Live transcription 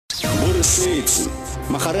re setse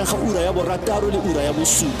magareng ga ura ya borataro le ura ya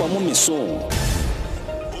bosupa mo mesong.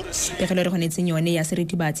 Pegelo re gonetseng yone ya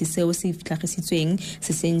seritibatsi seo se fitlhagisitsweng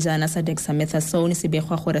se senjana sa Dexamethadone se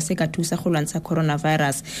begwa gore se ka thusa go lwantsha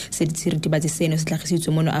coronavirus. Seritibatsi seno se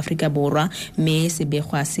tlhagisitswe mo Afrika Borwa mme se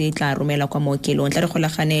begwa se tla romela kwa mookelong. Tla re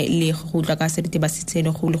golagane le go utlwa ka seritibatsi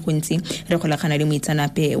seno go le gontsi re golagana le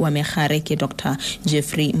moitsanape wa megare ke Dr.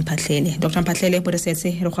 Geoffrey Mphahlele. Dr. Mphahlele bo re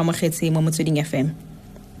setse re go amogetse mo Motsweding FM.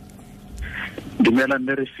 Dumela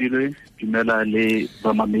Refiloe, dumela le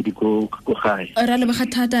ba mamediko go gae. Ra le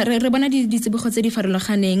thata re bona ditsebego tse di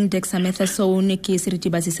farologaneng. Dexamethasone ke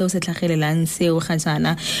seritibatsi seo se tlhagelelang seo ga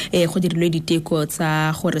jana go dirilwe diteko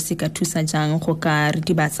tsa gore se ka thusa jang go ka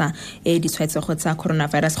ritibatsa ditshwaetsego tsa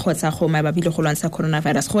coronavirus kgotsa go mabapi le go lwantsha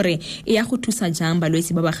coronavirus, gore e ya go thusa jang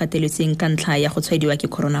balwetse ba ba gateletseng ka ntlha ya go tshwaediwa ke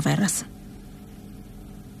coronavirus.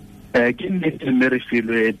 Ke nnete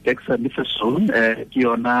Refiloe, Dexamethasone ke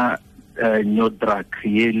yona new drug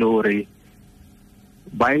ye lore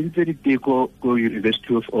by the go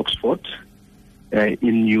University of Oxford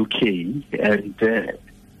in UK, and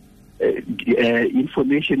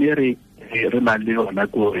information here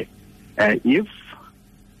if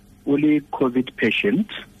only COVID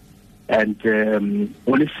patient and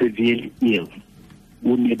only severely ill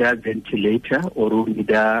who need a ventilator or who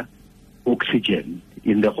need a oxygen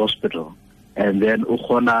in the hospital, and then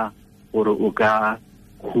ukona or uga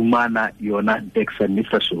humana yona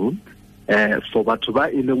dexamethasone for batho ba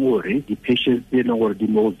e leng gore the patients e leng gore di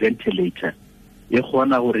mo ventilator e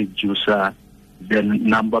kgona go reduce the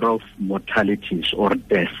number of mortalities or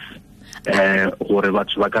deaths gore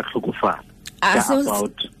batho ba ka tlhokofala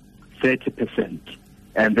about 30%,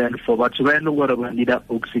 and then for batho ba e leng gore ba need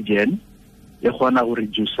oxygen e kgona go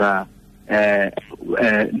reduce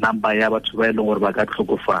number ya batho ba e leng gore ba ka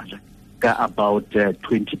tlhokofala ka about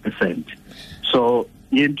 20%. So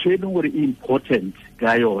in training what is important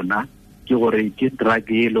gayona ke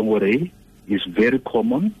drug is very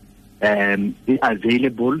common and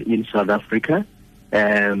available in South Africa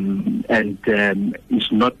and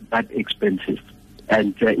is not that expensive,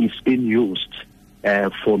 and it's been used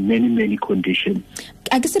for many conditions.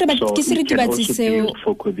 So it can also be used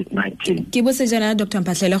for COVID-19. Ke botse jana Dr.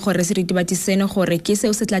 Mphahlele gore seritibatsi seno gore ke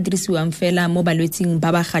seo se tla dirisiwang fela mo balwetseng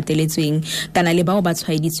ba ba gateletsweng kana le bao ba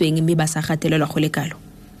tshwaeditsweng mme ba sa gatelelwa go lekalo.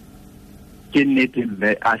 Ke nnete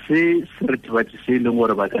a se seritibatsi se leng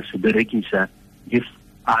gore ba ka se berekisa if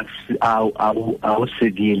are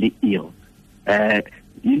severely ill.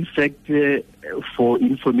 In fact, for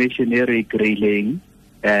information grailing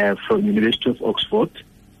from University of Oxford,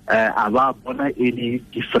 aba bona any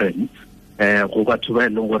difference go batho ba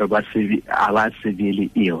leng gore ba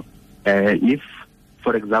severely ill. If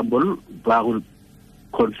for example ba go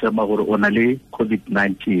confirm gore ona le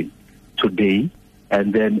COVID-19 today,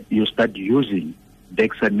 and then you start using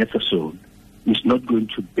dexamethasone, it's not going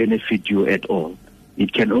to benefit you at all.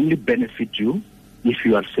 It can only benefit you if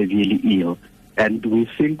you are severely ill. And we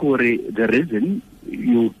think the reason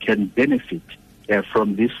you can benefit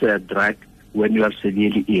from this drug when you are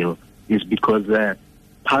severely ill is because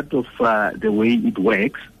part of the way it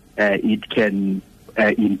works, it can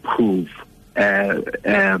improve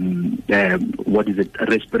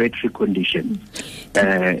respiratory conditions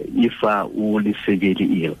if one is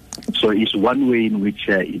severely ill. So it's one way in which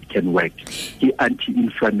it can work. The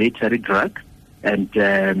anti-inflammatory drug, and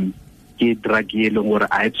ke drug ye leng gore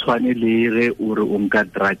a tshwane le ore o nka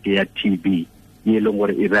drug ya TB ye leng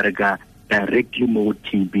gore e bereka directly mo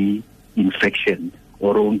TB infection,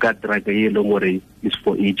 or o nka drug ye leng gore is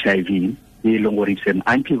for HIV ye leng gore it's an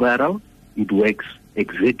antiviral, it works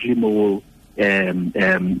exactly mo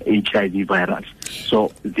HIV virus.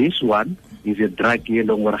 So this one is a drug ye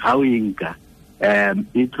leng gore ha o nka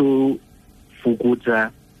it will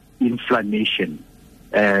fokotsa inflammation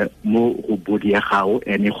mo go body ya gago,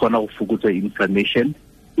 and e kgona go fokotsa inflammation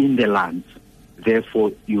in the lungs,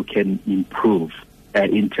 therefore you can improve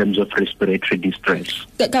in terms of respiratory distress.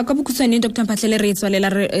 Ka bokhutshwane Dr. Mphahlele re tswalela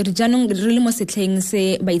re jaanong re le mo setlheng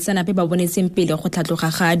se baitsanape ba bonetseng pele go tlhatloga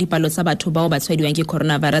ga dipalo tsa batho bao ba tshwaediwang ke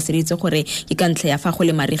coronavirus. Re itse gore ke ka ntlha ya fa go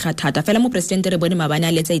le mariga thata fela mo president re bone mabane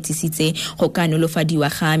a letsa itsisitse go ka nolofadiwa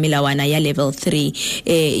ga melawana ya level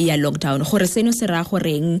 3 ya lockdown, gore seno se ra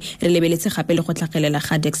goreng re lebeletse gape le go tlhagelela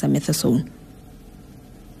ga dexamethasone.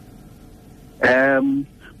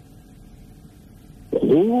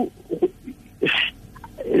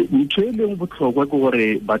 Ntho e leng botlhokwa ke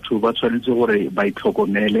gore batho ba tshwanetse gore ba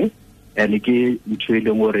itlhokomele, and ke ntho e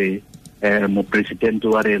leng gore mo president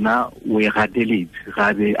wa rena o e gateletse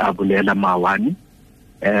ga be a bolela mawane.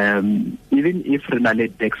 Even if re na le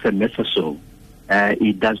dexamethasone,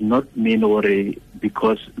 it does not mean gore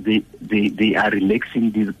because they are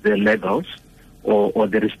relaxing the levels or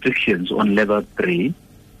the restrictions on level 3.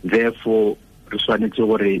 Therefore, re tshwanetse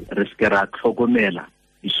gore re se ra tlhokomela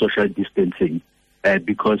social distancing,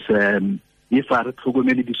 because if I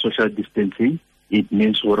tlhokomele the social distancing, it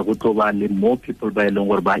means gore go tlo ba le more people ba eleng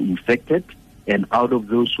gore ba infected, and out of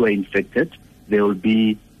those who are infected, there will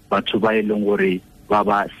be batho ba eleng gore ba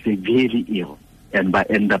ba severely ill and ba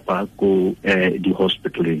end up go the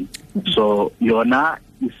hospital. So yona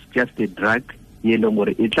is just a drug ye eleng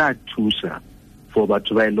gore e tla thusa for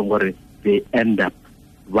batho ba eleng gore they end up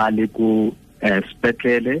ba le go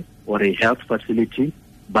spetlele or a health facility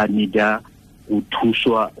ba nida go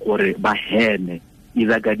thuswa gore ba hene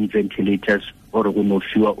either ka ventilators or go no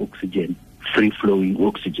fiwa oxygen, free flowing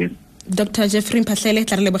oxygen. Dr. Geoffrey Mphahlele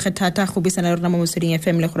tla re leboga thata go buisana le rona mo Motsweding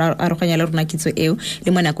FM le go aroganya le rona kitso eo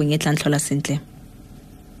le mo nakong e tla ntlola sentle.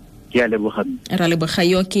 Ke a leboga. Ra leboga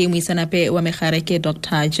yo ke moisanape wa megare ke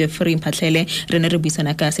Dr. Geoffrey Mphahlele re ne re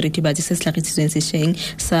buisana ka seritibatsi se se tlhagisitsweng sešweng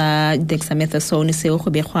sa dexamethasone seo go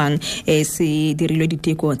begwang se dirilwe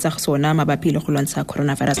diteko tsa sona mabapi le go lwantsha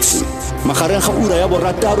coronavirus. Magareng ga ura ya bo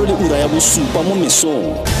 6 le ura ya bo 7 mo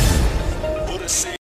mesong.